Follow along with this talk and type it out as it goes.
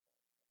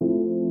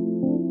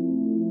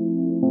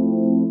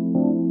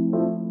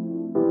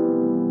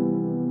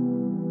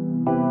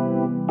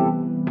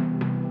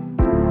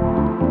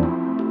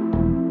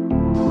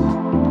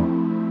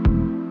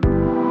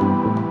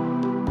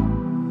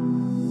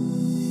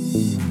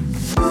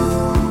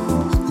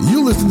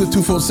listening to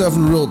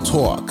 247 Real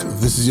Talk.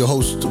 This is your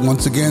host,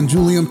 once again,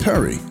 Julian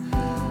Perry.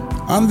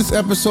 On this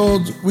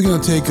episode, we're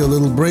going to take a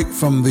little break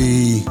from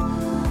the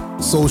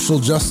social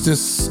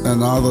justice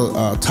and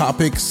other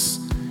topics,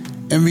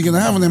 and we're going to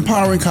have an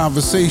empowering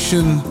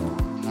conversation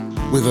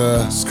with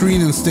a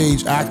screen and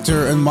stage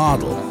actor and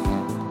model.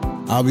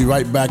 I'll be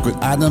right back with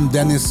Adam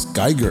Dennis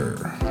Geiger.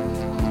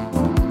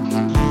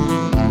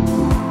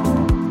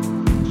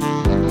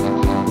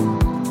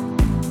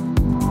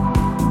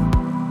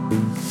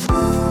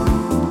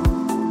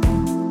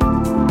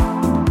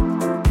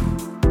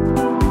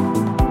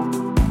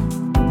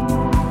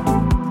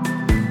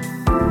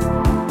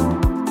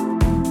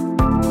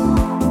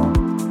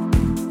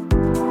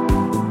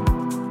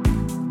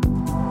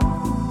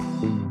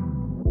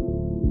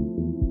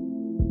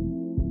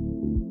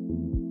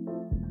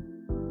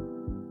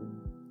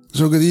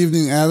 So good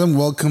evening, Adam.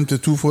 Welcome to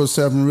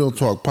 247 Real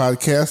Talk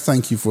Podcast.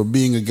 Thank you for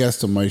being a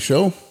guest on my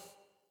show.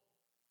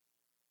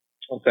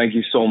 Well, thank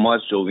you so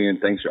much, Julian.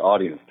 Thanks your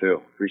audience,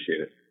 too.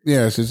 Appreciate it.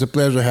 Yes, it's a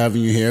pleasure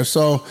having you here.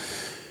 So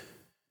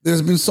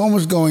there's been so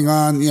much going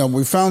on. You know,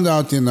 we found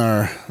out in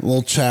our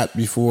little chat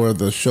before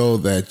the show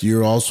that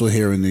you're also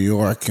here in New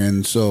York.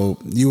 And so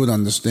you would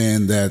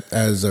understand that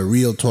as a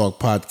Real Talk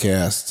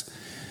podcast,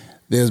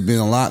 there's been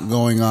a lot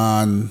going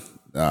on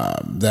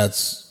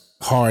that's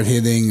hard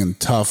hitting and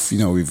tough. You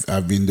know,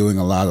 I've been doing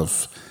a lot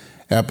of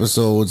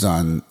episodes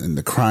on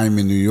the crime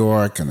in New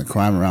York and the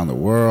crime around the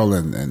world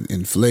and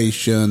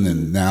inflation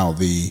and now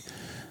the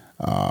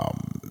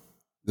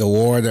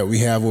war that we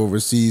have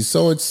overseas.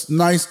 So it's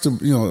nice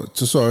to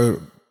sort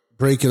of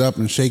break it up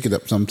and shake it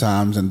up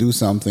sometimes and do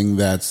something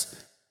that's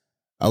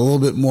a little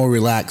bit more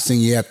relaxing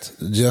yet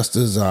just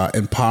as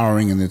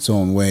empowering in its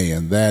own way.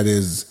 And that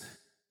is,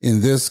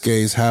 in this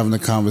case, having a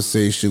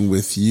conversation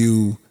with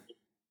you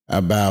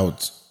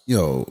about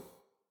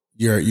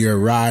your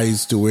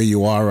rise to where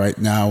you are right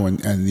now and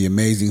the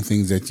amazing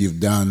things that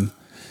you've done.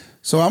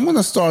 So I'm going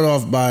to start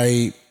off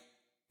by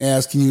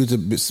asking you to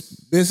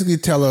basically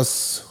tell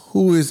us,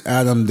 who is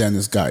Adam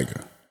Dennis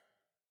Geiger?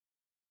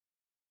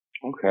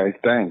 Okay,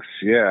 thanks.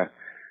 Yeah,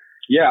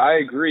 I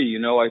agree. You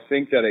know, I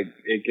think that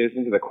it gets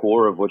into the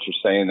core of what you're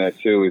saying there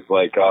too. Is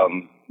like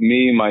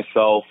me,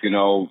 myself, you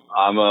know,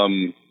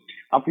 I'm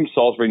from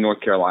Salisbury,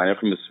 North Carolina,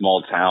 from a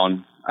small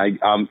town. I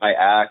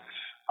act,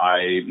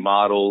 I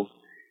model,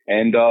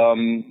 and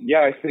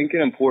I think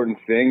an important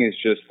thing is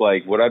just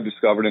like what I've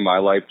discovered in my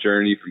life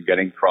journey from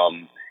getting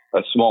from a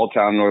small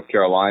town in North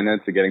Carolina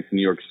to getting to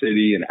New York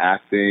City and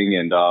acting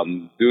and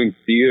doing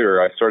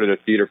theater. I started a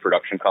theater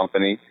production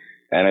company,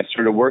 and I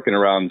started working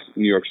around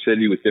New York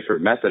City with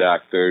different method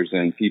actors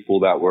and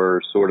people that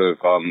were sort of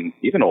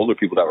even older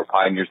people that were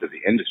pioneers of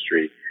the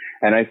industry.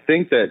 And I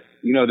think that,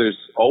 you know, there's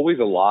always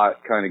a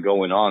lot kind of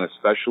going on,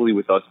 especially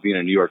with us being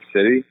in New York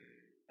City.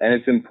 And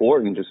it's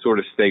important to sort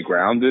of stay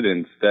grounded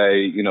and stay,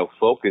 you know,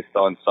 focused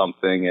on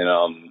something. And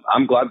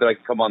I'm glad that I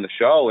could come on the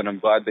show, and I'm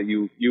glad that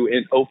you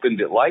opened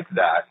it like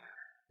that,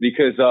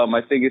 because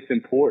I think it's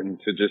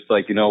important to just,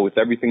 like, you know, with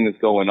everything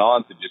that's going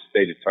on, to just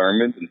stay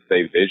determined and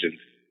stay visioned.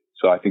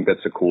 So I think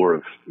that's the core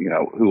of, you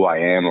know, who I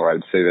am, or I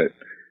would say that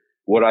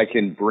what I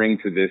can bring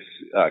to this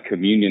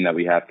communion that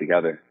we have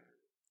together.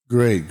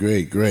 Great.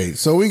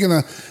 So we're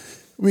gonna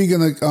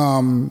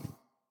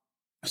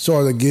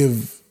sort of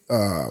give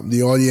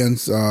the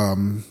audience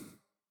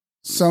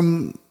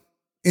some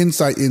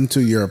insight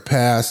into your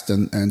past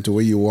and to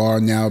where you are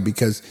now,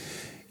 because,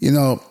 you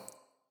know,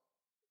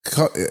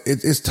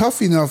 it's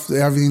tough enough,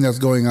 everything that's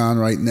going on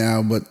right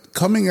now, but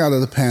coming out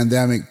of the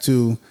pandemic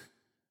too,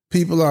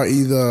 people are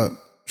either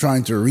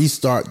trying to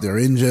restart their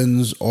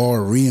engines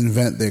or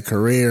reinvent their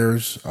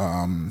careers.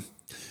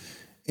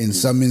 In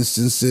some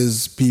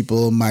instances,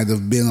 people might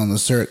have been on a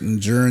certain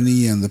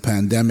journey and the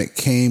pandemic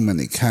came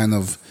and it kind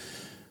of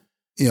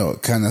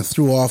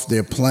threw off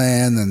their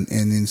plan. And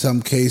in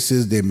some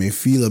cases, they may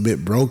feel a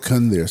bit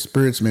broken. Their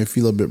spirits may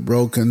feel a bit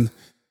broken.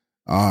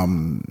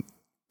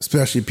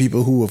 Especially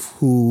people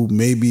who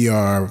maybe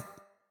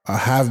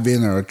have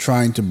been or are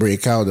trying to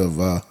break out of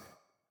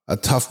a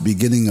tough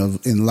beginning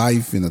in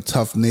life in a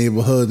tough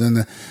neighborhood.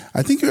 And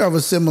I think you have a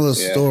similar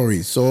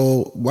story.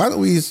 So why don't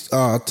we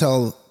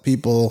tell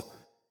people,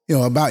 you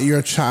know, about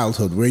your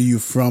childhood, where you're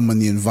from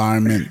and the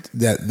environment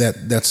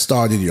that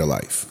started your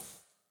life?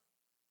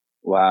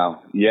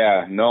 Wow.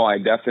 Yeah, no, I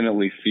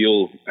definitely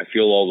feel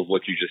all of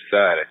what you just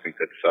said. I think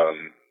that's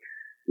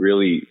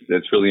really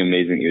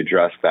amazing you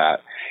addressed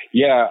that.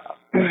 Yeah.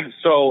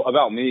 So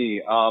about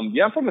me,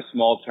 I'm from a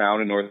small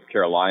town in North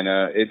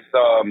Carolina. It's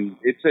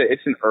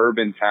an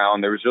urban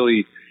town. There was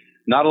really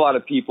not a lot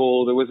of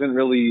people. It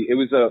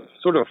was a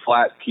sort of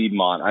flat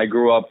Piedmont. I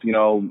grew up, you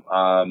know,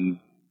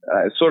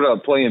 sort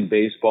of playing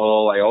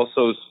baseball. I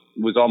also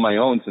was on my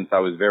own since I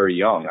was very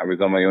young. I was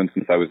on my own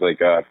since I was like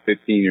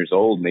 15 years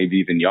old, maybe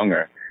even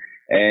younger.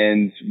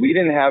 And we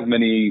didn't have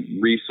many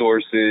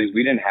resources.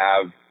 We didn't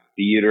have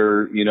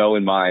theater, you know,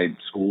 in my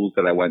schools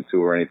that I went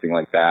to or anything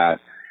like that.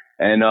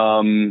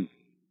 And,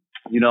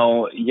 you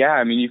know, yeah,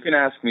 I mean, you can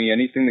ask me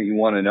anything that you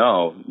want to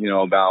know, you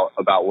know,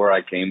 about where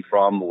I came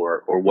from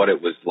or what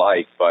it was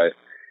like. But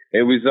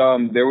It was,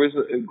 there was,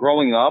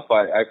 growing up,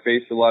 I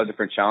faced a lot of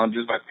different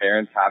challenges. My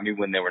parents had me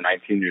when they were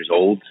 19 years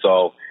old.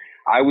 So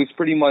I was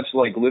pretty much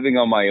like living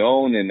on my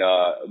own. And,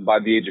 by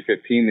the age of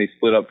 15, they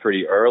split up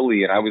pretty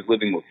early, and I was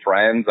living with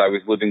friends. I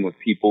was living with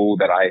people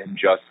that I had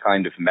just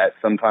kind of met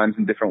sometimes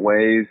in different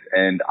ways.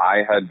 And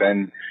I had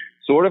been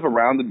sort of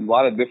around a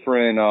lot of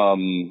different,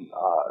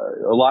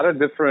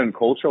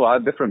 culture, a lot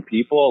of different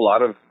people, a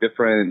lot of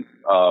different,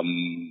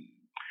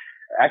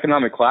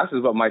 economic classes,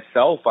 but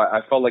myself,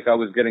 I felt like I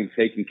was getting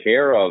taken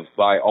care of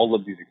by all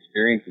of these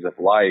experiences of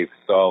life.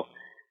 So,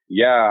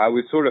 yeah, I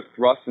was sort of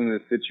thrust in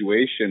this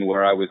situation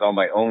where I was on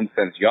my own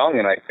since young,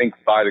 and I think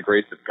by the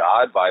grace of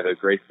God, by the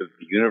grace of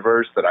the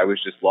universe, that I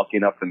was just lucky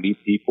enough to meet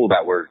people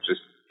that were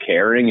just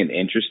caring and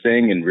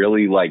interesting and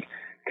really like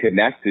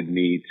connected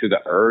me to the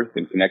earth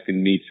and connected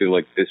me to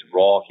like this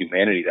raw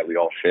humanity that we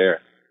all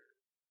share.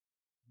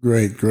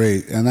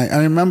 Great. And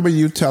I remember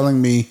you telling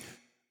me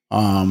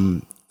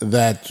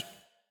that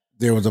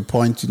there was a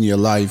point in your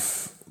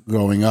life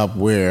growing up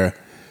where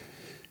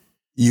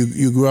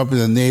you grew up in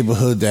a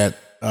neighborhood that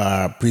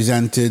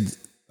presented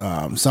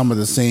some of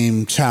the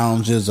same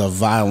challenges of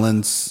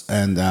violence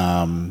and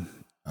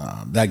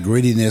that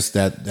grittiness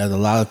that a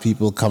lot of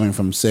people coming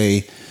from,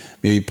 say,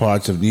 maybe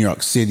parts of New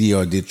York City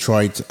or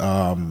Detroit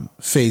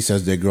face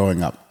as they're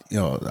growing up. You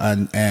know,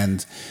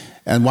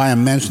 and why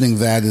I'm mentioning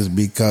that is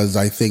because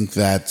I think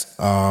that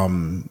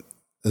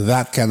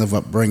that kind of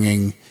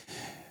upbringing,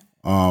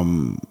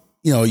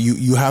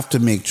 you have to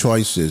make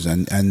choices,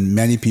 and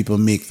many people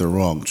make the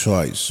wrong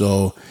choice.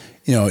 So,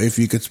 if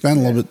you could spend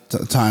a little bit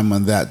of time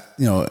on that,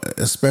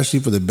 especially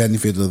for the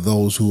benefit of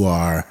those who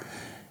are,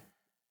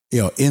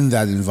 in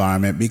that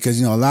environment, because,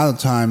 a lot of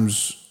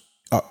times,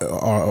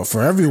 or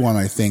for everyone,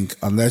 I think,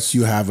 unless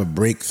you have a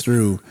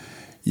breakthrough,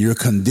 you're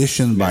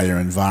conditioned by your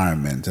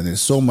environment, and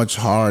it's so much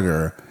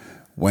harder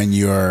when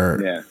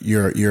you're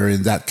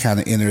in that kind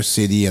of inner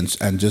city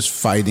and just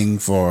fighting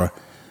for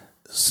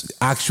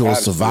actual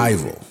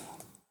survival.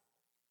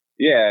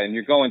 Yeah, and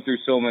you're going through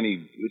so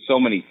many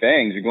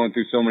things. You're going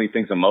through so many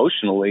things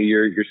emotionally.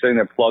 You're sitting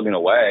there plugging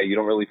away. You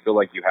don't really feel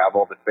like you have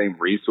all the same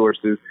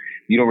resources.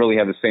 You don't really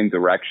have the same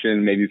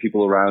direction. Maybe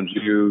people around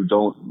you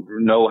don't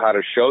know how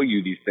to show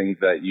you these things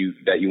that you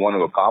want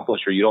to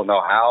accomplish, or you don't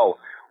know how,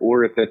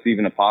 or if that's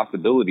even a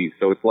possibility.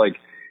 So it's like,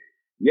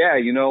 yeah,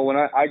 when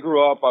I grew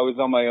up, I was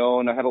on my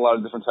own. I had a lot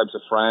of different types of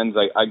friends.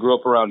 I grew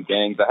up around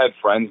gangs. I had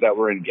friends that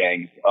were in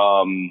gangs,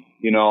 and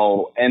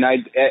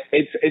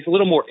it's a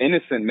little more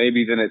innocent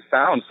maybe than it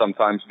sounds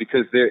sometimes,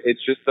 because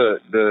it's just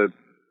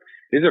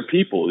these are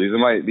people.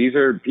 These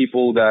are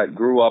people that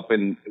grew up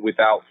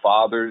without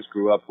fathers,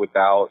 grew up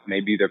without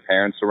maybe their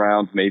parents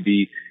around,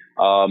 maybe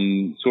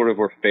sort of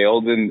were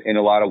failed in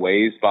a lot of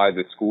ways by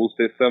the school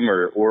system,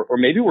 or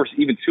maybe were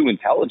even too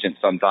intelligent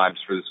sometimes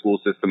for the school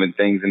system and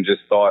things, and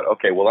just thought,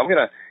 okay, well, I'm going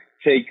to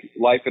take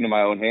life into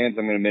my own hands.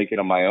 I'm going to make it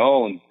on my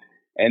own.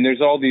 And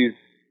there's all these,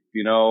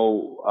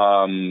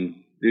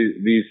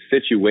 these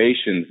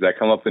situations that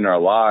come up in our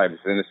lives.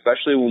 And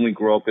especially when we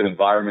grow up in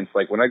environments,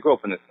 like when I grew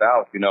up in the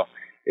South,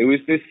 it was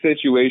this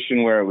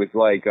situation where it was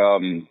like,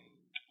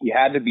 you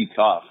had to be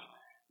tough.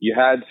 You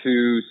had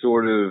to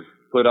sort of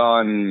put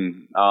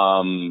on,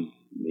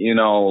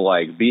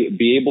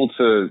 be able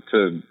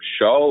to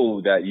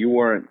show that you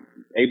weren't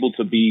able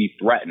to be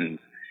threatened.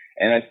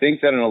 And I think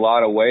that in a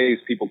lot of ways,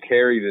 people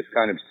carry this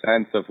kind of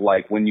sense of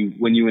like, when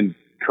you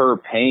incur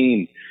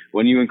pain,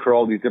 when you incur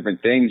all these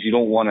different things, you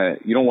don't want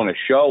to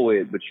show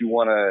it, but you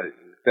want to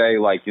say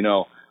like,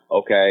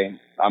 okay,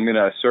 I'm going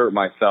to assert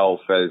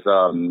myself as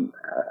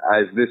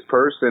this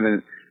person.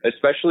 And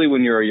especially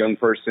when you're a young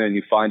person and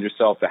you find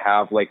yourself to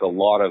have like a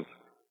lot of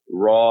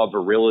raw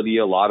virility,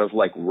 a lot of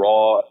like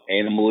raw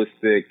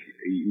animalistic,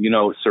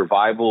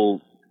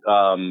 survival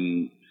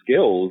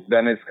skills,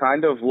 then it's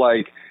kind of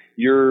like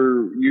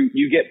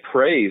you get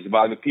praised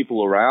by the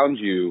people around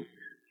you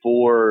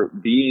for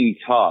being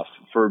tough,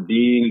 for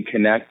being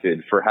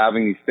connected, for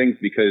having these things,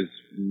 because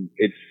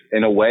it's,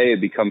 in a way,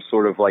 it becomes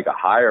sort of like a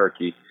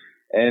hierarchy.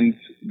 And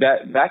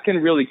that can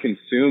really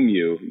consume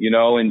you,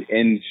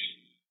 and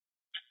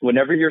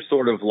whenever you're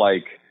sort of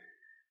like,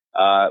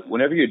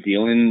 whenever you're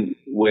dealing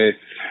with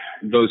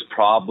those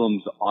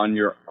problems on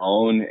your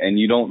own and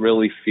you don't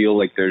really feel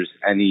like there's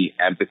any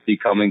empathy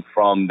coming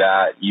from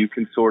that, you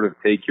can sort of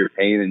take your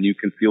pain and you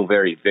can feel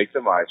very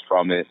victimized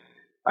from it.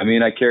 I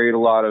mean, I carried a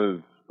lot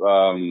of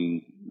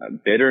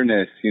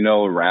bitterness,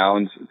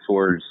 around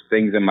towards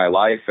things in my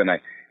life, and I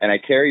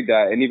carried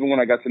that. And even when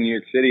I got to New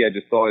York City, I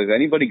just thought, is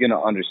anybody going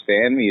to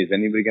understand me? Is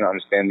anybody going to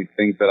understand these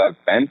things that I've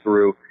been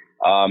through?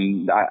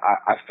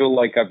 I feel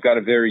like I've got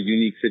a very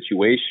unique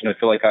situation. I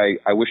feel like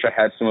I wish I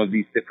had some of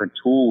these different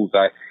tools.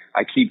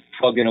 I keep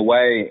plugging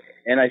away.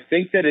 And I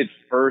think that at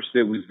first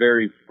it was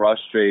very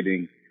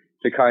frustrating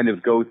to kind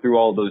of go through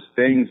all those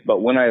things.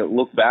 But when I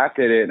look back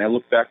at it and I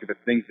look back at the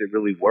things that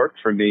really worked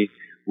for me,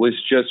 was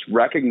just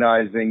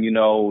recognizing,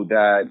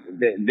 that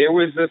there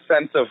was a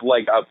sense of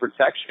like a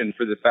protection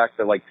for the fact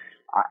that like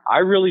I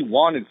really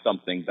wanted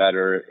something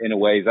better in a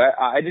way.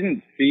 I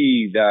didn't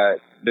see that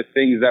the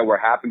things that were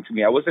happening to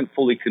me, I wasn't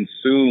fully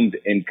consumed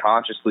in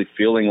consciously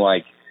feeling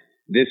like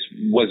this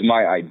was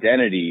my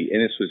identity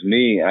and this was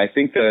me. And I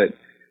think that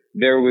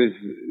there was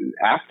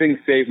acting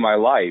saved my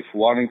life,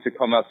 wanting to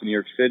come out to New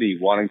York City,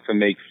 wanting to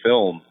make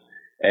film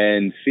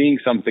and seeing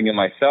something in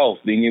myself,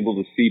 being able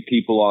to see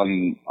people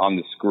on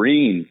the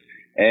screen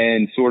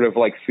and sort of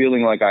like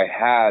feeling like I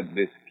had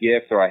this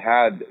gift or I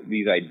had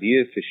these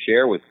ideas to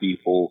share with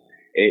people.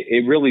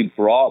 It really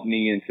brought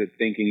me into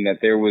thinking that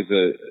there was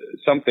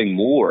something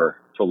more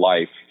to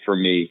life for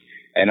me.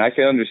 And I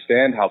can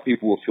understand how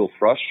people will feel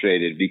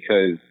frustrated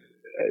because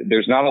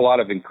there's not a lot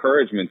of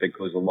encouragement that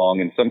goes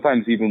along. And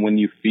sometimes even when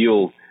you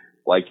feel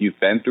like you've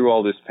been through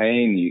all this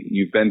pain,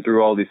 you've been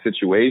through all these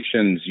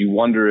situations, you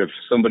wonder if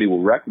somebody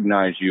will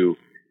recognize you,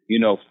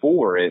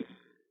 for it.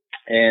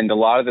 And a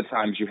lot of the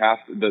times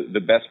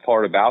the best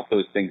part about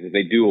those things is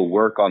they do a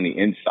work on the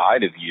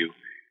inside of you.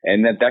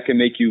 And that can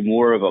make you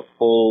more of a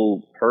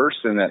full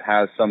person that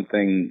has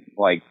something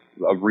like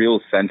a real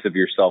sense of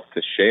yourself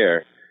to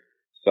share.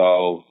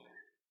 So,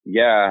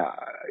 yeah,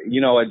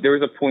 there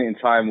was a point in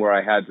time where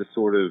I had to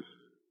sort of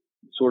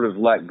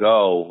let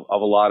go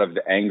of a lot of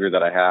the anger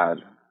that I had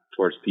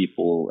towards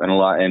people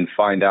and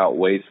find out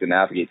ways to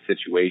navigate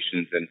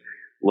situations and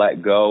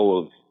let go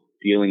of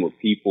dealing with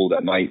people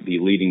that might be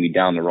leading me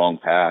down the wrong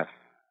path.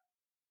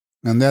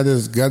 And that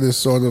is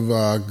sort of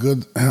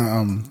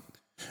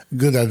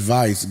good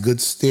advice, good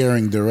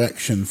steering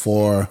direction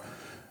for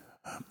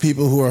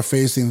people who are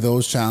facing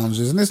those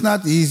challenges. And it's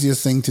not the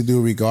easiest thing to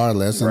do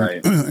regardless.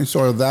 Right. And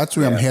sort of that's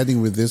where I'm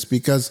heading with this,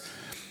 because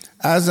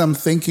as I'm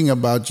thinking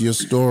about your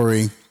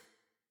story,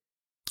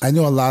 I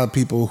know a lot of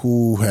people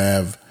who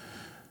have,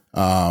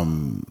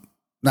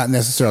 not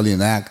necessarily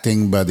in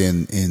acting, but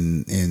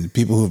in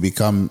people who've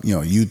become,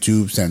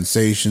 YouTube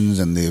sensations,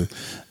 and they've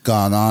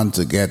gone on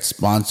to get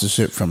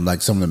sponsorship from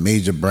like some of the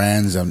major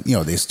brands. And,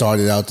 they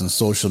started out in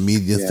social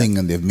media thing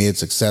and they've made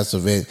success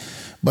of it.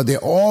 But they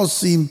all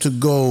seem to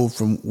go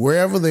from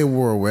wherever they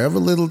were, wherever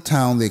little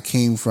town they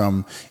came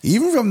from,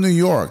 even from New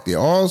York, they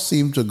all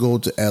seem to go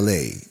to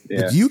LA.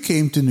 Yeah. But you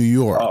came to New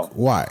York. Oh.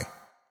 Why?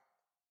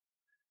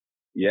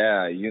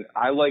 Yeah,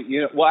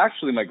 well,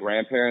 actually my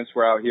grandparents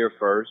were out here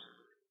first.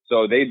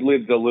 So they'd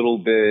lived a little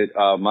bit,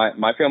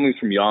 my family's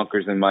from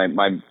Yonkers, and my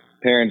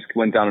parents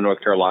went down to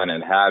North Carolina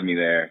and had me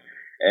there.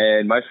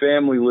 And my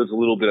family lives a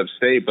little bit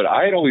upstate, but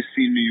I had always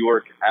seen New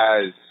York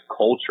as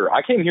culture.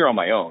 I came here on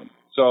my own.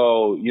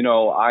 So,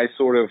 I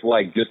sort of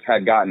like just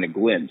had gotten a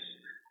glimpse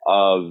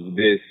of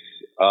this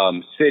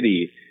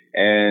city,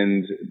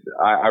 and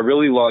I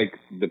really like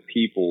the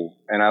people,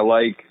 and I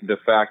like the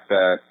fact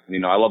that,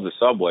 I love the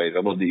subways.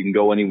 I love that you can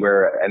go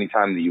anywhere,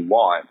 anytime that you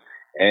want.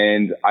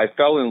 And I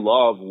fell in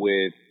love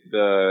with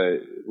the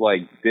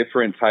like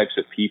different types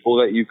of people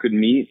that you could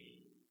meet,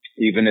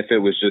 even if it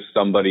was just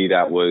somebody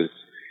that was,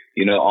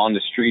 on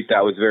the street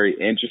that was very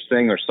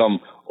interesting, or some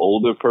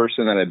older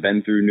person that had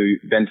been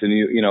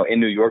in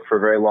New York for a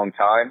very long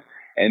time.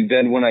 And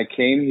then when I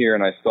came here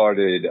and I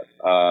started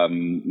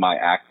my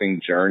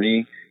acting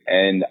journey,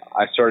 and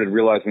I started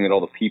realizing that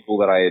all the people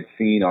that I had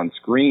seen on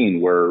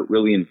screen were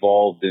really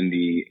involved in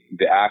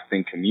the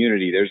acting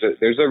community.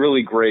 There's a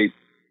really great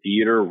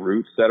theater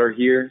roots that are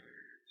here.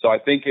 So I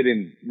think it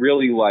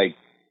really like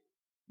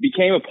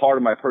became a part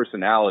of my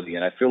personality.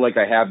 And I feel like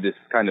I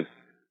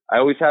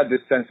always had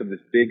this sense of this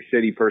big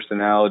city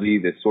personality,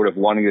 this sort of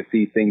wanting to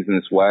see things in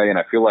this way. And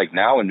I feel like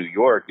now in New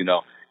York,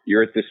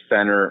 you're at the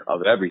center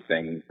of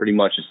everything. Pretty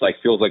much it's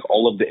like, feels like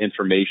all of the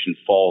information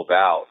falls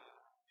out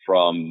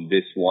from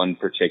this one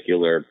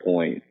particular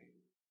point.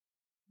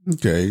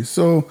 Okay.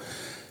 So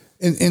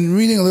in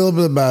reading a little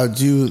bit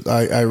about you,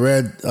 I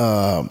read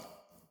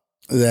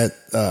that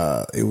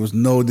it was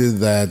noted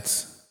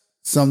that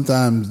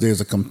sometimes there's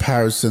a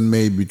comparison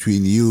made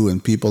between you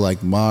and people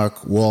like Mark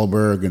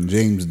Wahlberg and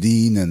James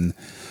Dean and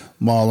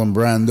Marlon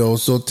Brando.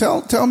 So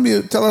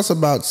tell us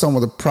about some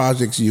of the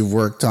projects you've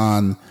worked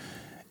on,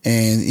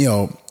 and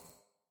you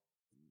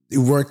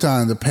worked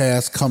on in the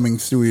past, coming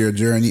through your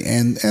journey,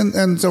 and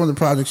some of the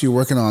projects you're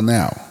working on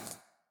now.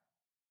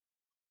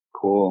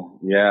 Cool.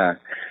 Yeah.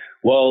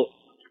 Well,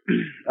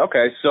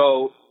 okay.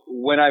 So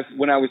when I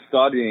was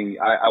studying,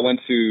 I went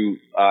to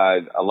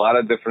a lot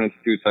of different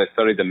institutes. I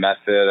studied the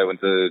method. I went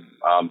to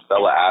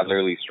Stella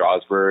Adler, Lee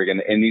Strasberg,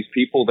 and these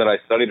people that I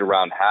studied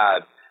around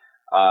had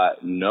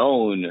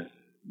known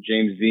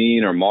James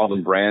Dean or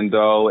Marlon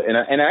Brando,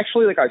 and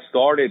actually, like, I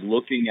started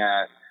looking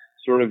at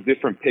sort of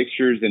different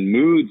pictures and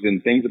moods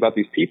and things about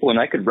these people, and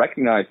I could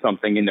recognize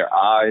something in their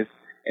eyes,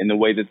 in the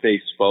way that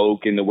they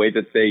spoke, in the way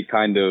that they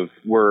kind of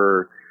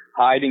were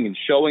hiding and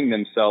showing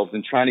themselves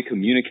and trying to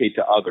communicate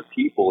to other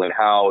people, and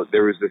how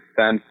there was this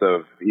sense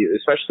of,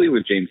 especially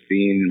with James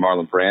Dean and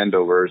Marlon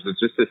Brando, it's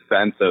just this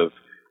sense of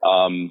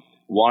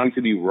wanting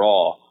to be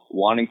raw,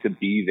 wanting to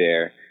be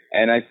there.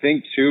 And I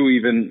think too,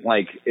 even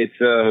like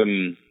it's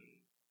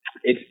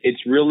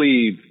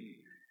really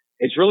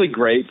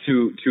great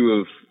to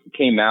have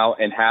came out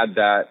and had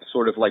that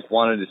sort of like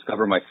want to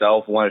discover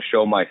myself, want to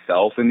show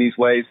myself in these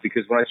ways,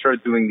 because when I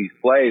started doing these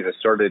plays, I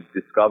started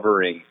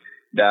discovering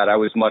that I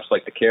was much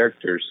like the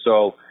characters.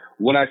 So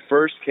when I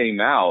first came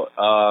out,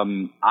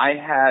 I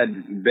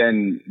had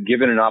been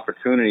given an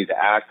opportunity to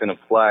act in a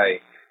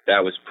play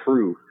that was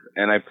Proof,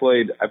 and I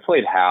played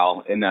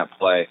Hal in that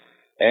play.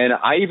 And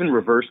I even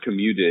reverse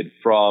commuted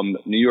from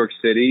New York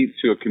City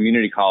to a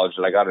community college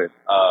that I got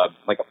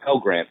a Pell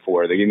Grant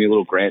for. They gave me a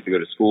little grant to go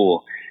to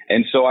school.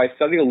 And so I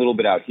studied a little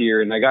bit out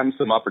here, and I got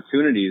some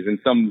opportunities, and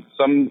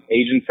some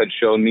agents had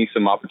shown me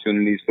some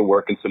opportunities to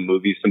work in some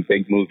movies, some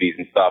big movies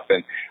and stuff.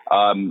 And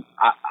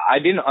I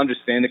didn't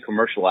understand the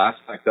commercial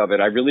aspect of it.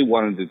 I really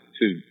wanted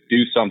to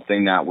do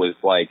something that was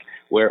like,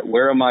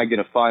 where am I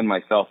going to find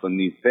myself in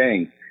these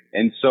things?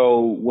 And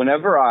so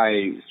whenever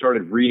I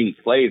started reading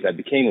plays, I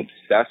became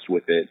obsessed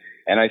with it.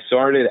 And I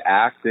started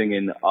acting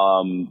in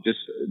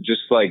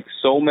just like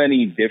so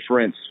many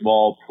different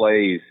small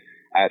plays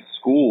at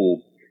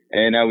school.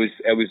 And I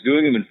was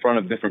doing them in front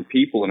of different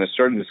people, and I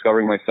started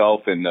discovering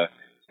myself in the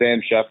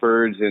Sam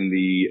Shepard's and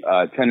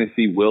the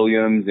Tennessee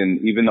Williams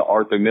and even the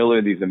Arthur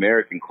Miller, these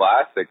American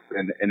classics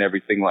and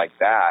everything like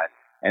that.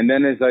 And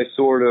then as I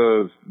sort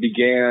of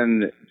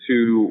began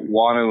to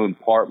want to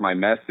impart my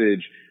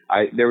message,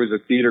 there was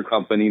a theater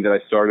company that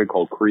I started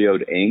called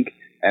Creode Inc.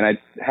 And I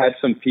had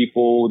some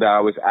people that I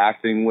was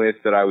acting with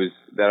that I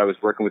was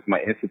working with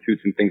my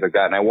institutes and things like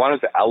that. And I wanted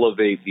to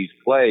elevate these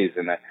plays,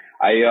 and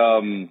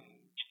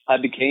I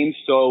became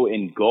so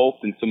engulfed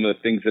in some of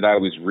the things that I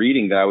was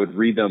reading that I would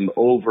read them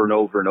over and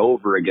over and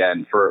over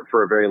again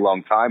for a very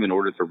long time in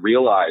order to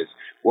realize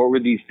what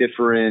were these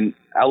different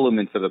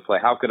elements of the play.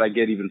 How could I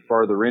get even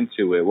further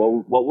into it?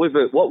 What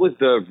was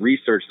the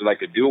research that I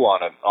could do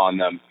on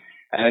them?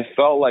 And I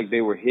felt like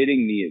they were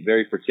hitting me at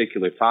very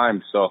particular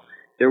times. So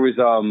there was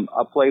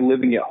a play,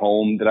 Living at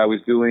Home, that I was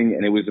doing,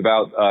 and it was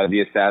about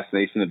the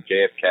assassination of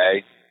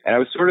JFK. And I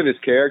was sort of this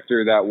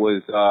character that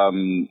was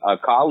a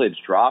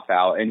college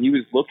dropout, and he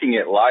was looking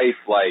at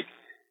life like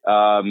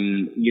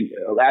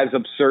as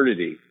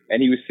absurdity.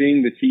 And he was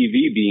seeing the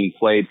TV being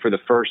played for the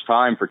first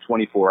time for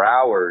 24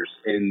 hours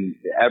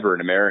ever in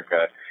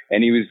America.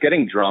 And he was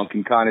getting drunk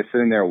and kind of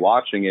sitting there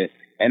watching it.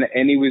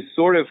 And he was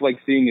sort of like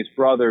seeing his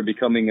brother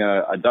becoming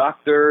a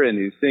doctor, and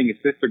he was seeing his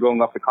sister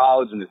going off to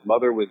college, and his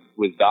mother was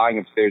dying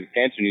upstairs of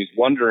cancer. And he was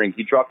wondering,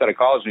 he dropped out of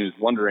college, and he was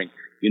wondering,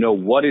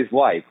 what is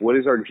life? What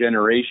is our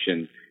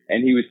generation?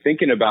 And he was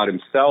thinking about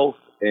himself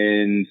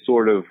and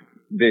sort of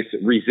this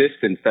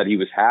resistance that he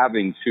was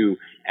having to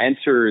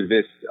enter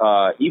this,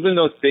 even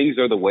though things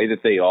are the way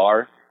that they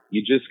are,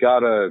 you just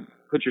gotta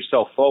put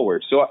yourself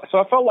forward. So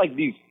I felt like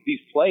these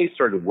plays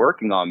started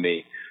working on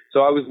me.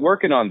 So I was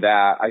working on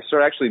that. I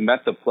actually met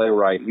the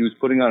playwright. He was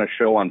putting on a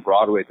show on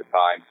Broadway at the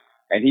time,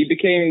 and he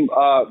became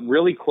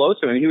really close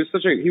to me. He was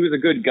a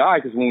good guy,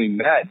 because when we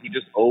met, he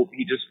just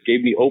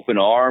gave me open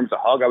arms, a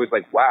hug. I was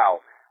like, wow,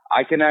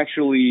 I can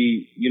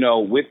actually,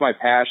 with my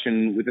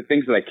passion, with the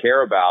things that I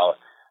care about,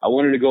 I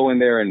wanted to go in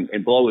there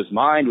and blow his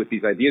mind with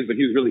these ideas, but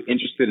he was really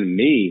interested in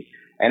me.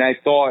 And I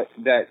thought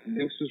that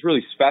this was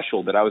really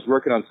special, that I was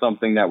working on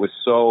something that was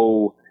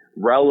so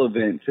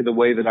relevant to the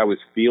way that I was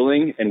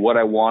feeling and what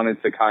I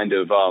wanted to kind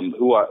of,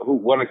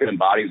 what I could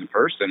embody as a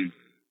person.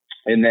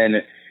 And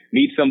then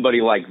meet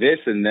somebody like this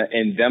and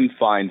them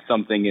find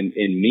something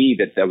in me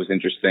that was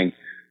interesting.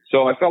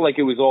 So I felt like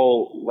it was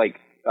all like,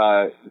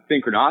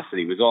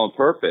 synchronicity. It was all on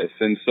purpose.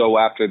 And so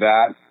after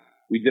that,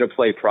 we did a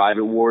play,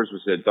 Private Wars,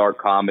 which was a dark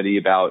comedy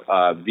about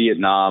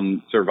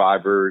Vietnam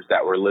survivors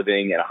that were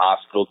living in a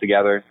hospital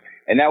together.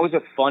 And that was a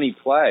funny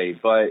play,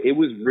 but it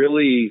was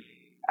really,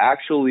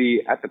 actually,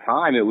 at the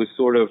time, it was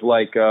sort of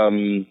like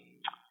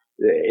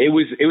it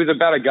was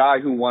about a guy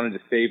who wanted to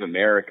save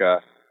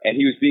America, and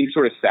he was being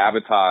sort of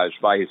sabotaged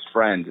by his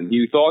friends. And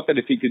he thought that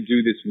if he could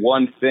do this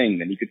one thing,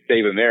 then he could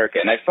save America.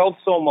 And I felt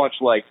so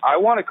much like, I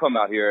want to come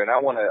out here and I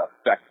want to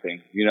affect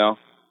things,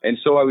 And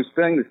so I was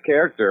playing this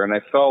character, and I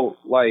felt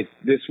like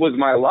this was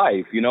my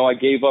life. I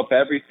gave up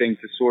everything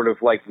to sort of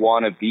like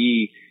want to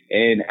be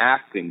in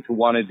acting, to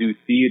want to do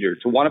theater,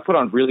 to want to put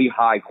on really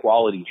high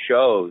quality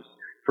shows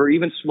for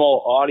even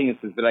small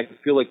audiences that I could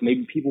feel like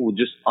maybe people would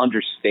just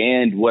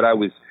understand what I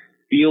was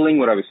feeling,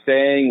 what I was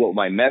saying, what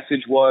my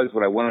message was,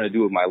 what I wanted to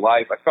do with my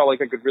life. I felt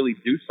like I could really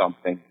do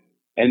something.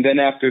 And then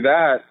after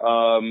that,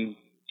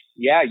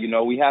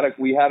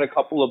 we had a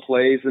couple of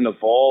plays in the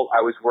vault.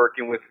 I was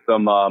working with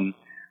some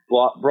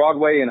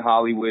Broadway and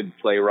Hollywood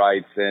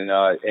playwrights and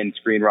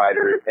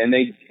screenwriters, and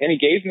he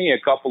gave me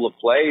a couple of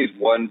plays.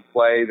 One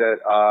play that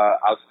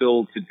I was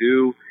still to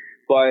do,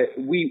 but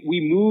we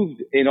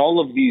moved in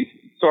all of these,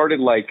 started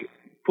like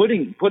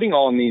putting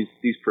all in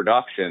these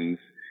productions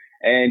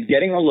and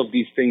getting all of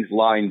these things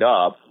lined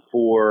up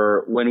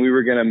for when we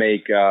were going to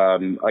make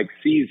like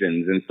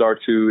seasons and start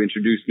to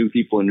introduce new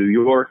people in New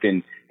York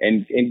and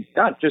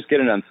not just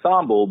get an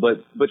ensemble,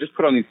 but just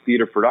put on these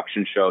theater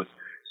production shows.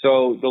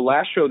 So the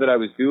last show that I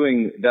was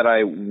doing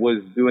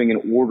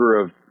in order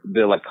of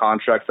the like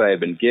contracts I had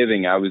been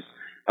giving, I was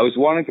I was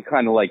wanting to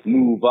kind of like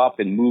move up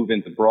and move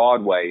into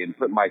Broadway and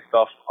put my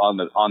stuff on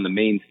the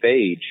main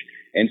stage.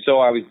 And so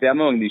I was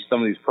demoing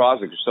some of these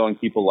projects, showing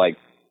people like,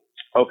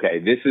 okay,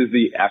 this is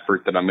the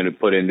effort that I'm going to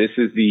put in. This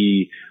is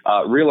the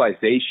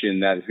realization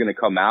that is going to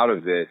come out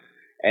of this.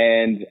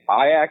 And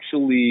I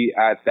actually,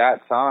 at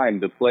that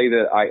time, the play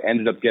that I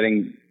ended up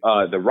getting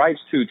the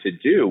rights to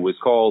do was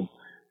called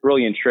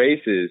Brilliant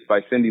Traces by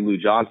Cindy Lou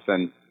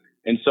Johnson.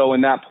 And so in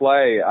that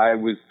play, I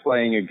was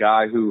playing a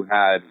guy who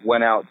had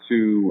went out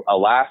to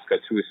Alaska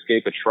to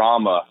escape a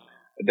trauma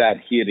that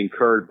he had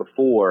incurred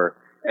before.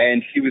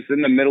 And he was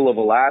in the middle of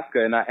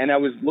Alaska, and I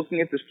was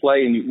looking at this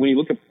play, and when you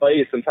look at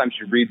plays, sometimes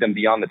you read them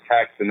beyond the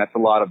text, and that's a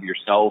lot of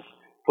yourself,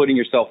 putting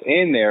yourself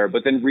in there,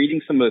 but then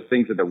reading some of the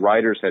things that the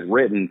writers had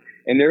written.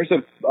 And there's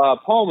a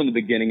poem in the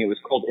beginning. It was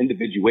called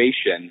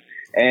Individuation,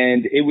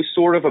 and it was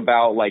sort of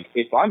about, like,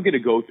 if I'm going to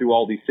go through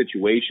all these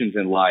situations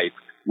in life,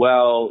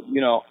 well,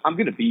 you know, I'm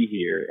going to be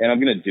here, and I'm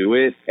going to do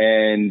it,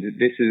 and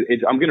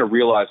I'm going to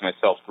realize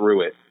myself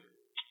through it.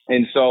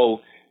 And so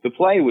the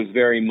play was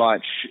very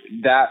much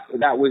that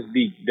was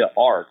the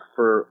arc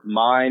for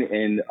mine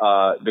and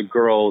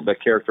the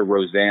character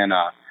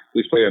Rosanna,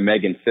 who's played by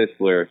Megan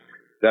Sisler,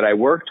 that I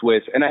worked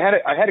with. And I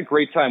had a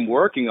great time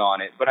working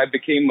on it, but I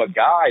became a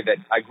guy that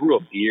I grew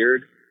a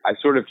beard. I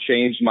sort of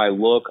changed my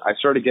look. I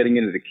started getting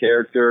into the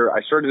character.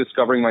 I started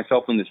discovering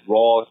myself in this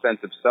raw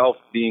sense of self,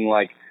 being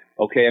like,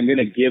 okay, I'm going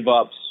to give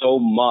up so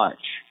much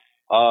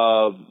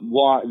of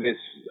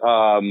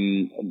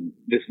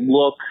this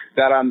look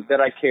that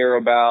I care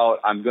about.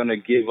 I'm going to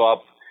give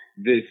up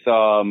this,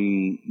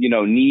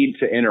 need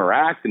to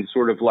interact and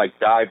sort of like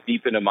dive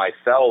deep into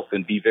myself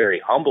and be very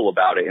humble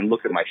about it and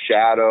look at my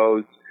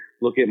shadows,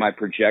 look at my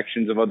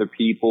projections of other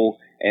people,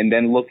 and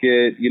then look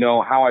at,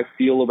 how I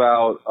feel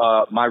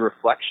about my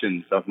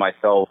reflections of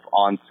myself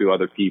onto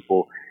other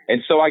people.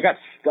 And so I got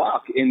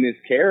stuck in this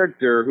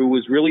character who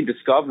was really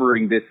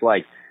discovering this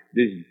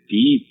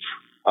deep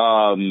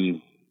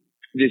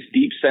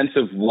sense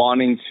of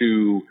wanting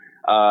to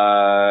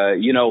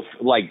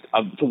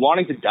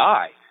wanting to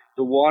die,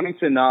 to wanting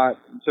to not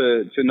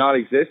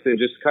exist, and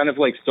just kind of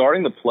like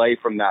starting the play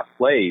from that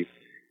place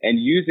and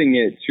using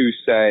it to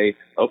say,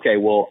 okay,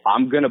 well,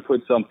 I'm going to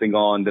put something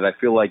on that I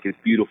feel like is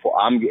beautiful.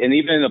 And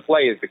even in the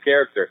play as the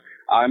character,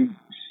 I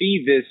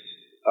see this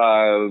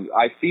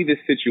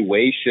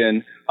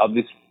situation of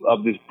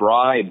this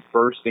bride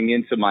bursting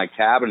into my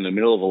cabin in the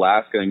middle of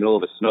Alaska in the middle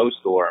of a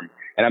snowstorm.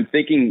 And I'm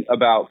thinking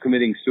about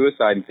committing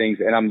suicide and things.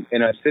 And I'm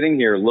sitting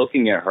here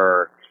looking at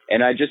her,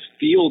 and I just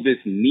feel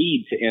this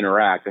need to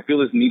interact. I feel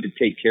this need to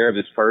take care of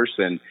this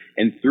person.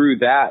 And through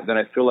that, then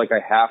I feel like I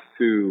have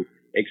to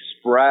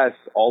express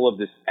all of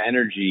this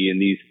energy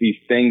and these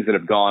things that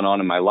have gone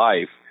on in my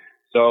life.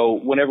 So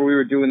whenever we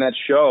were doing that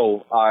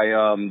show,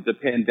 the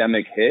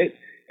pandemic hit,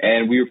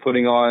 and we were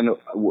putting on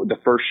the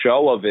first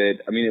show of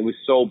it. I mean, it was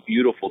so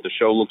beautiful. The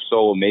show looked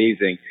so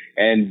amazing.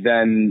 And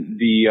then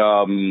the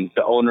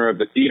owner of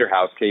the theater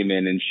house came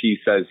in, and she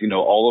says,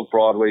 all of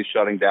Broadway's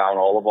shutting down,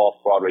 all of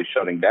Off-Broadway's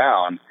shutting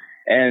down.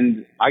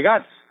 And I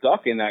got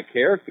stuck in that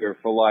character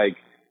for like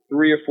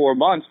 3 or 4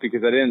 months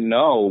because I didn't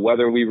know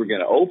whether we were going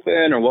to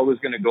open or what was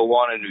going to go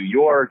on in New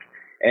York.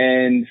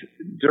 And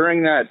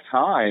during that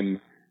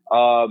time,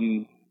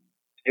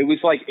 it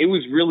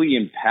was really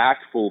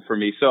impactful for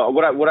me. So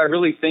what I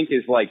really think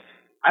is, like,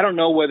 I don't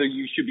know whether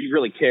you should be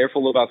really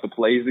careful about the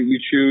plays that you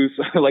choose.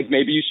 Like,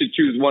 maybe you should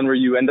choose one where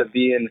you end up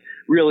being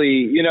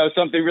really,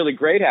 something really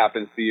great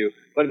happens to you.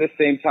 But at the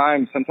same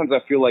time, sometimes I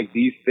feel like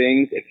these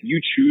things, if you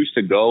choose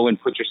to go and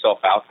put yourself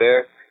out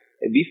there,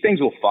 these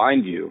things will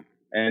find you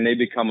and they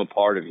become a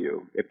part of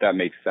you, if that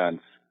makes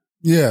sense.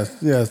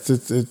 Yes.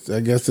 It's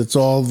I guess it's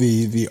all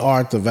the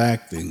art of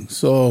acting.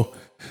 So,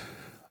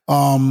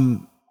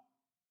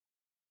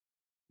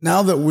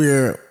 now that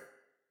we're,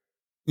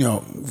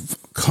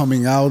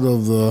 coming out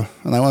of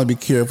and I want to be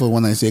careful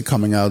when I say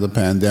coming out of the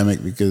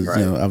pandemic because,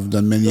 right. I've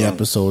done many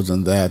episodes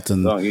on that.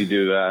 And don't you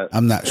do that.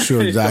 I'm not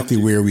sure exactly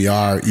where we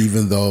are,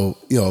 even though,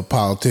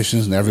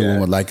 politicians and everyone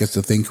would like us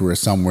to think we're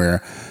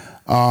somewhere.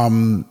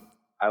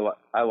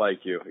 I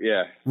like you.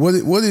 Yeah. What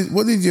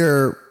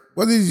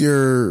is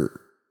your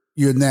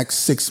next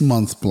 6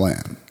 month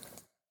plan?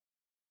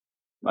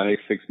 My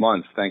next 6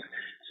 months. Thanks.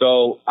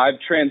 So I've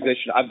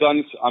transitioned.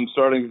 I'm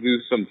starting to do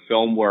some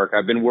film work.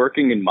 I've been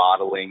working in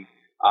modeling.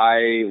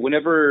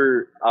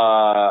 Whenever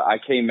I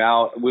came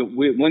out,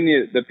 when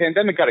the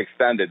pandemic got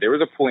extended, there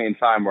was a point in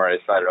time where I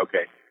decided,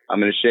 okay,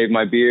 I'm going to shave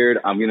my beard.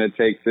 I'm going to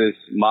take this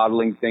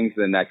modeling thing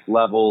to the next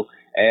level.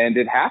 And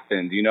it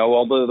happened,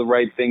 all the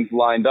right things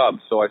lined up.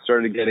 So I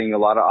started getting a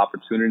lot of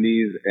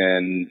opportunities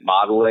in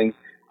modeling.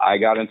 I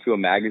got into a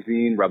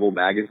magazine, Rebel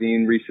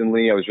Magazine,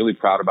 recently. I was really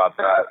proud about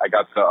that. I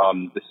got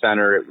the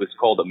center. It was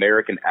called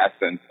American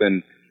Essence.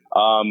 And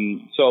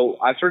so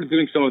I started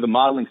doing some of the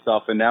modeling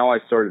stuff, and now I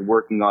started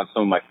working on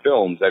some of my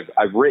films.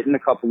 I've written a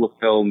couple of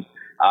films.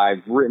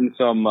 I've written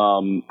some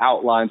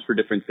outlines for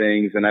different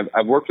things, and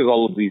I've worked with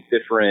all of these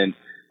different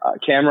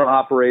camera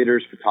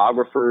operators,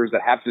 photographers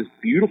that have this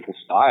beautiful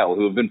style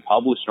who have been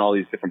published in all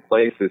these different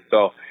places.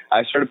 So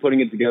I started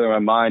putting it together in my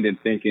mind and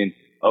thinking,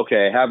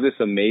 okay, I have this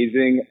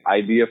amazing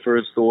idea for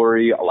a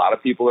story. A lot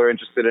of people are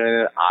interested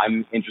in it.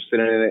 I'm interested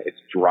in it. It's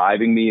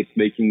driving me. It's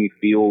making me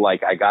feel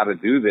like I got to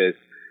do this.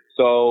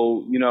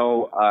 So,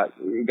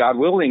 God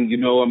willing,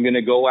 I'm going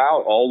to go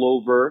out all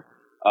over.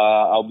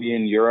 I'll be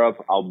in Europe.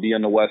 I'll be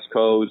on the West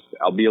Coast.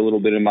 I'll be a little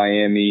bit in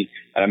Miami,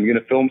 and I'm going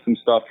to film some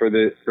stuff for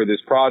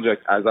this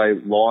project as I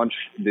launch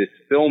this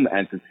film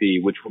entity,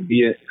 which will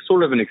be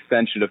sort of an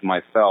extension of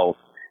myself.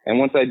 And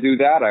once I do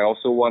that, I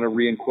also want to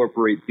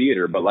reincorporate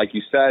theater. But like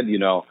you said,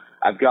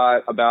 I've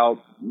got about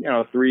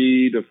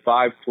 3 to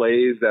 5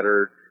 plays that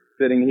are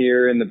sitting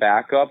here in the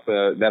backup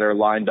that are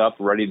lined up,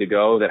 ready to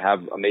go, that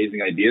have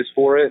amazing ideas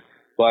for it.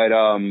 But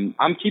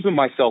I'm keeping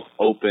myself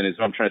open is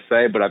what I'm trying to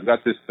say. But I've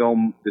got this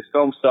film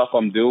stuff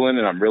I'm doing,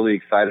 and I'm really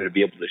excited to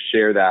be able to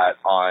share that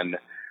on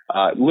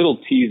little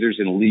teasers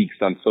and leaks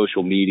on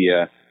social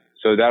media.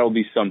 So that'll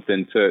be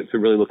something to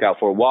really look out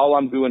for while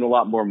I'm doing a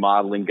lot more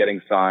modeling,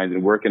 getting signed,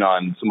 and working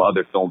on some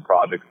other film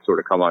projects that sort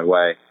of come my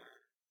way.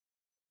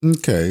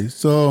 Okay.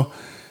 So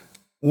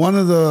one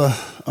of the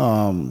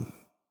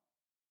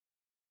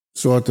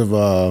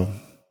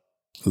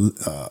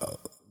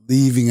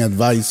leaving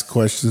advice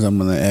questions I'm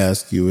going to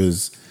ask you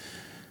is,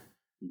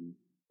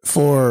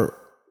 for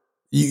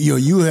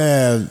you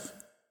have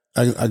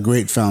a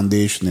great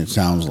foundation. It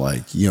sounds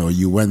like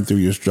you went through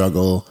your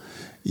struggle,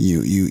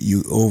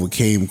 you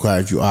overcame quite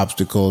a few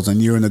obstacles,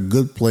 and you're in a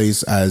good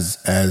place as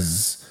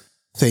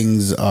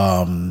things.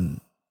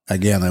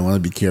 Again, I want to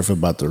be careful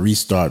about the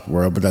restart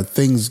world, but that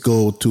things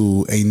go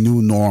to a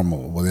new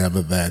normal,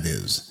 whatever that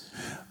is.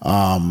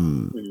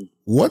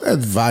 What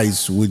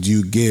advice would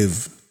you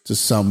give to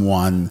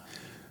someone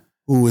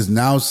who is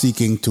now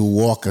seeking to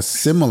walk a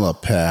similar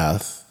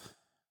path,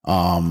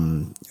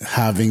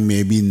 having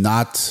maybe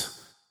not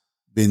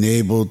been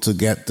able to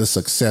get the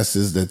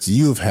successes that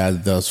you've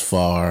had thus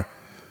far,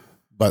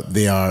 but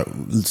they are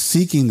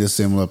seeking the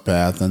similar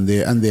path, and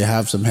they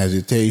have some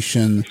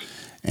hesitation,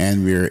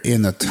 and we're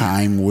in a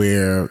time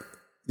where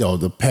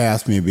the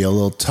path may be a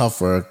little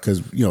tougher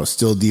because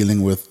still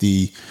dealing with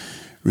the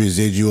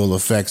residual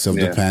effects of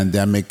the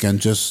pandemic,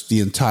 and just the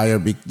entire,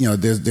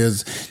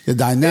 there's the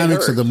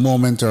dynamics of the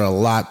moment are a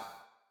lot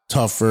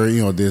tougher.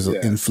 There's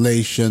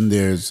inflation,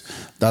 there's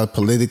a lot of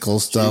political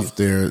stuff.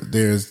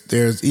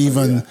 There's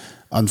even,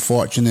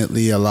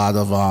 unfortunately, a lot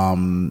of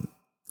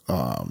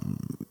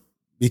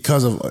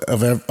because of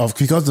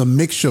the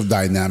mixture of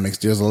dynamics.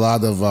 There's a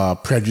lot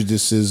of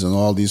prejudices and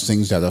all these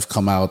things that have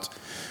come out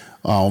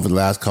over the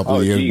last couple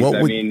of years. Geez. What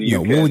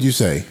would you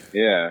say?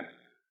 Yeah.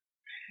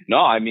 No,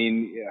 I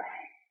mean,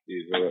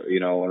 what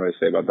do I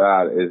say about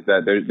that is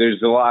that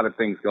there's a lot of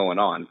things going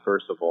on,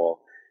 first of all,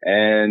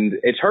 and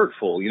it's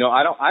hurtful.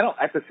 I don't,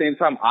 at the same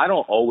time, I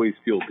don't always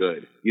feel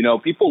good.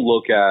 People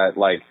look at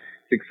like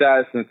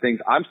success and things.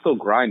 I'm still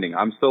grinding.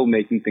 I'm still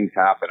making things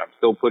happen. I'm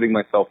still putting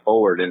myself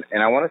forward. And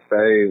I want to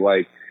say,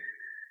 like,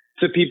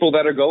 to people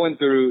that are going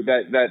through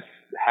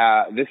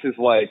this is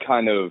like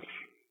kind of,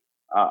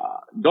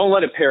 don't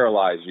let it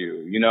paralyze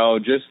you.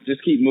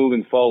 Just keep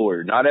moving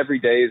forward. Not every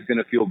day is going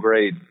to feel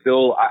great.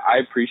 Still, I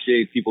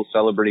appreciate people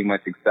celebrating my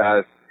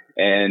success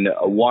and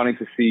wanting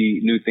to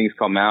see new things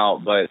come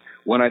out. But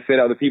when I say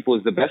to other people,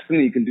 is the best thing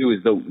that you can do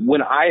is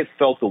when I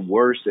felt the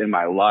worst in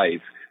my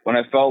life, when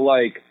I felt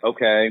like,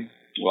 okay,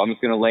 well, I'm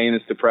just going to lay in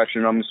this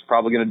depression. I'm just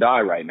probably going to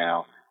die right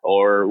now.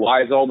 Or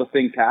why is all the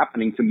things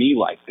happening to me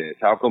like this?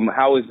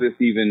 How is this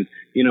even,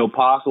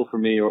 possible for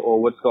me,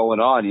 or what's going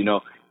on?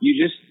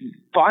 You just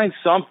find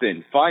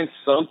something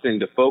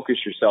to focus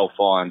yourself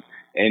on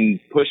and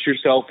push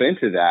yourself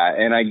into that.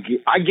 And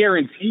I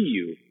guarantee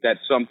you that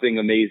something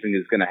amazing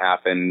is going to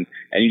happen,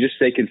 and you just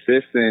stay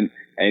consistent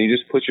and you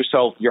just put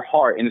your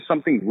heart into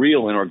something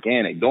real and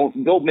organic.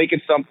 Don't make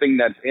it something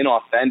that's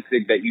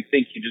inauthentic that you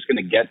think you're just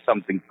going to get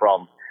something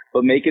from,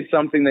 but make it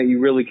something that you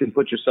really can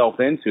put yourself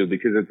into,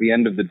 because at the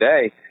end of the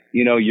day,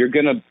 you're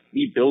going to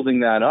be building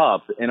that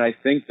up. And I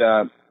think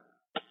that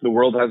the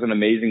world has an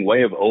amazing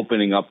way of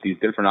opening up these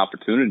different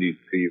opportunities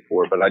to you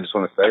for it. But I just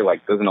want to say,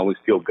 like, it doesn't always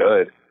feel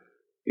good.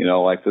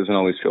 Life doesn't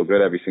always feel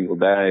good every single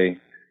day.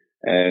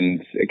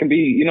 And it can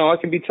be,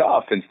 it can be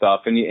tough and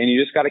stuff. And you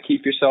just got to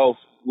keep yourself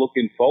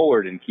looking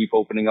forward and keep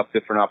opening up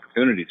different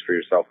opportunities for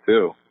yourself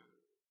too.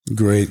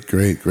 Great.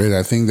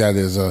 I think that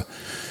is a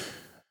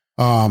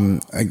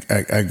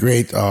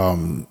great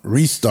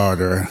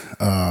restarter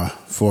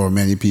for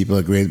many people,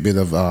 a great bit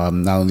of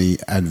not only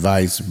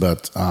advice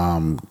but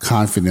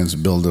confidence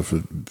builder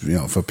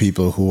for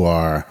people who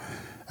are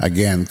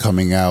again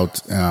coming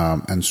out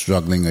and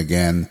struggling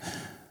again.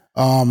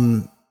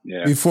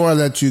 Before I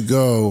let you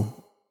go,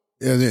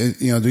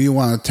 do you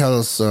want to tell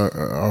us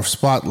or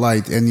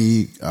spotlight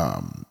any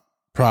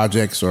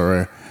projects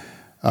or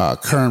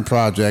current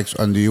projects,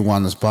 and do you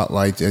want to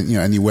spotlight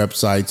any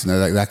websites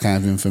and that kind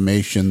of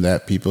information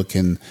that people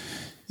can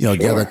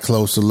get a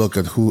closer look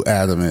at who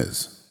Adam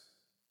is?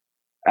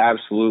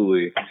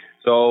 Absolutely.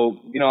 So,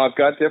 I've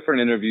got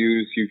different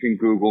interviews. You can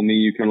Google me.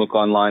 You can look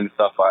online and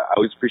stuff. I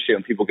always appreciate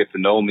when people get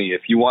to know me.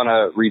 If you want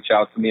to reach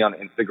out to me on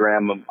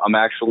Instagram, I'm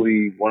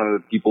actually one of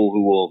the people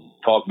who will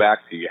talk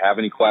back to you. Have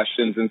any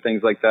questions and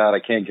things like that? I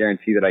can't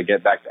guarantee that I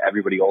get back to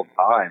everybody all the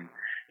time,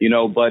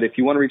 but if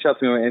you want to reach out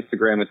to me on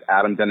Instagram, it's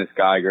Adam Dennis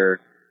Geiger.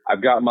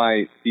 I've got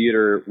my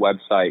theater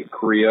website,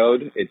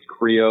 Creode. It's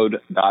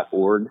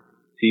creode.org,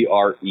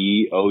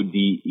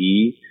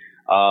 CREODE.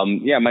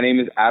 My name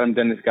is Adam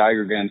Dennis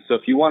Geiger again. So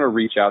if you want to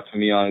reach out to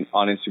me on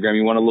Instagram,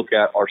 you want to look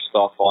at our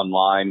stuff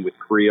online with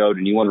Creode,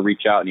 and you want to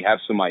reach out and you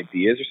have some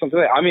ideas or something.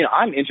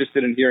 I'm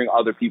interested in hearing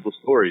other people's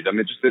stories. I'm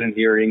interested in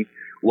hearing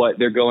what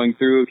they're going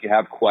through. If you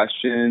have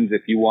questions,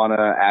 if you want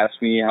to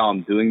ask me how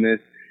I'm doing this,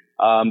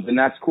 then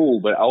that's cool.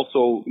 But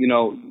also,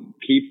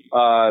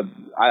 I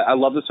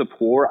love the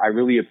support. I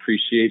really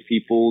appreciate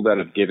people that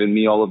have given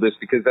me all of this,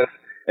 because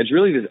it's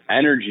really this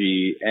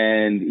energy.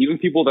 And even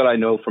people that I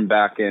know from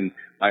back in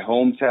my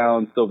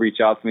hometown still reach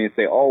out to me and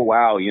say, oh,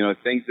 wow,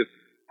 things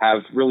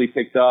have really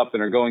picked up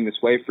and are going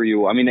this way for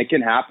you. It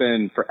can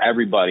happen for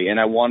everybody. And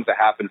I want it to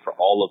happen for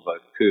all of us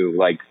too,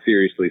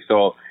 seriously.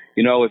 So,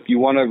 if you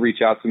want to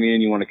reach out to me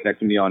and you want to connect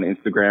with me on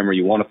Instagram, or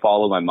you want to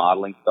follow my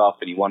modeling stuff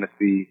and you want to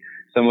see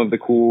some of the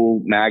cool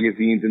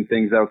magazines and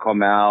things that will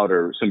come out,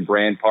 or some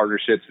brand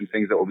partnerships and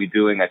things that we'll be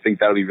doing, I think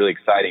that'll be really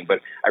exciting. But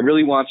I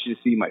really want you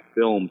to see my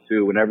film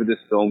too. Whenever this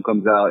film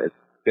comes out,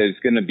 there's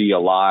going to be a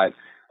lot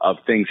of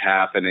things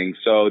happening.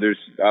 So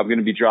I'm going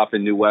to be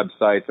dropping new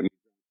websites.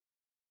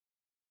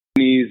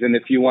 And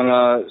if you want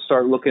to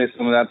start looking at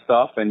some of that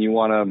stuff, and you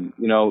want to,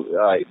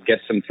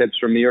 get some tips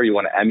from me, or you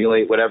want to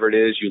emulate whatever it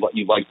is, you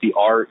like the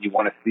art, you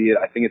want to see it,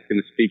 I think it's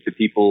going to speak to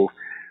people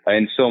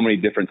in so many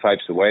different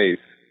types of ways.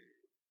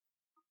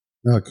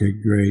 Okay,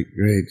 great.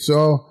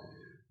 So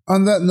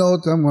on that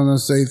note, I'm going to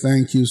say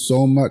thank you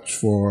so much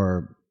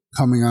for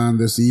coming on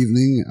this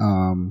evening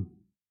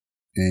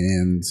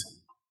and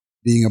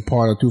being a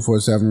part of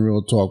 247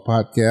 Real Talk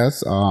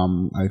podcast.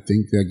 I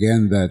think,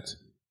 again, that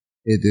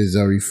it is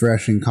a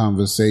refreshing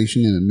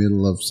conversation in the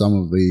middle of some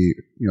of the,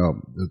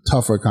 the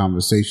tougher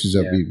conversations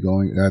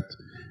that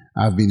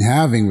I've been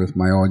having with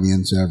my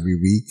audience every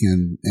week.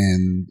 And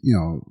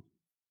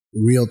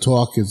Real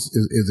Talk is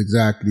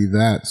exactly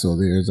that. So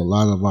there's a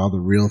lot of other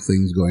real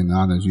things going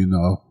on, as you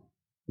know,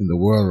 in the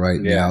world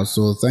right now.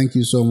 So thank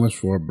you so much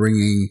for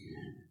bringing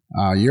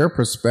your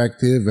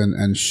perspective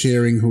and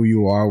sharing who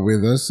you are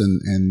with us,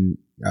 and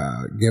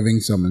giving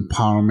some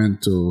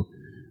empowerment to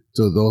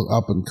those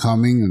up and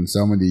coming, and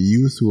some of the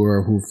youth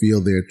who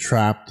feel they're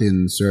trapped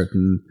in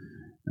certain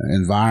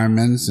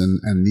environments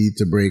and need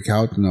to break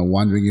out and are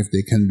wondering if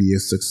they can be a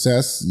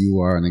success. You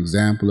are an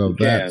example of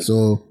that.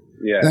 So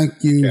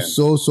thank you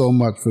so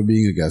much for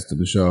being a guest of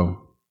the show.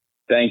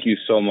 Thank you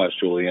so much,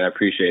 Julian. I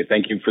appreciate it.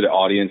 Thank you for the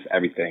audience,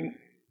 everything.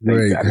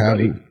 Great. Have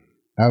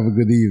a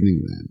good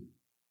evening, then.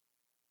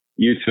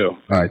 You too.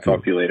 All right.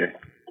 Talk to you later.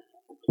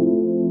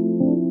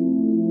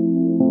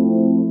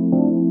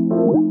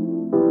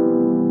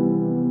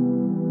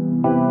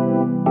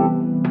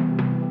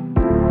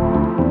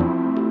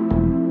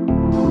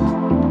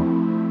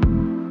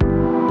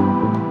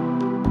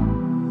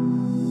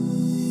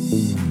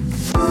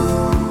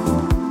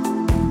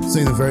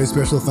 Saying a very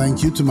special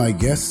thank you to my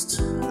guest,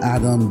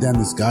 Adam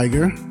Dennis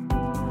Geiger,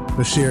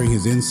 for sharing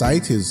his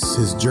insight,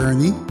 his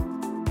journey,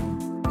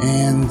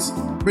 and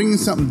bringing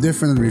something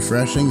different and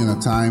refreshing in a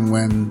time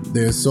when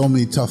there's so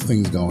many tough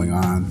things going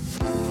on.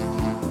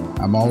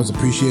 I'm always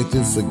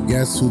appreciative for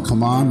guests who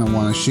come on and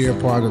want to share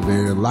part of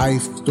their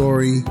life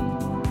story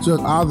so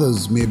that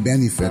others may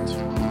benefit,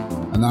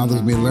 and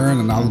others may learn,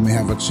 and others may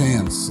have a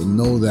chance, and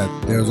know that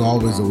there's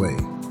always a way.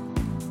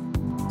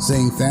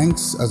 Saying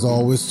thanks, as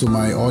always, to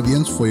my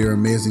audience for your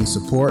amazing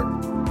support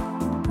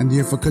and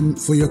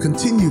for your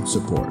continued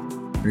support.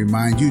 I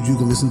remind you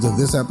can listen to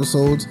this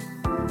episode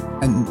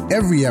and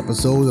every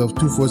episode of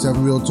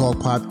 247 Real Talk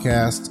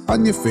podcast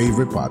on your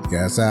favorite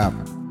podcast app.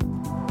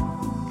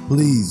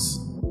 Please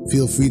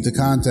feel free to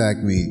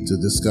contact me to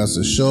discuss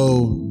a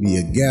show, be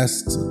a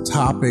guest, a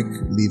topic,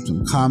 leave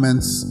some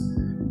comments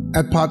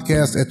at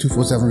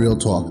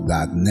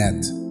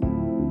podcast@247realtalk.net.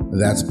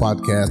 That's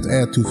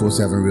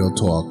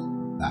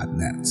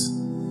podcast@247realtalk.net.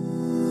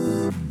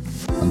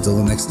 Until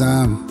the next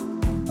time,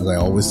 as I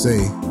always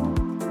say,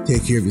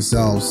 take care of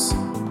yourselves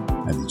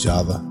and each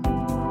other.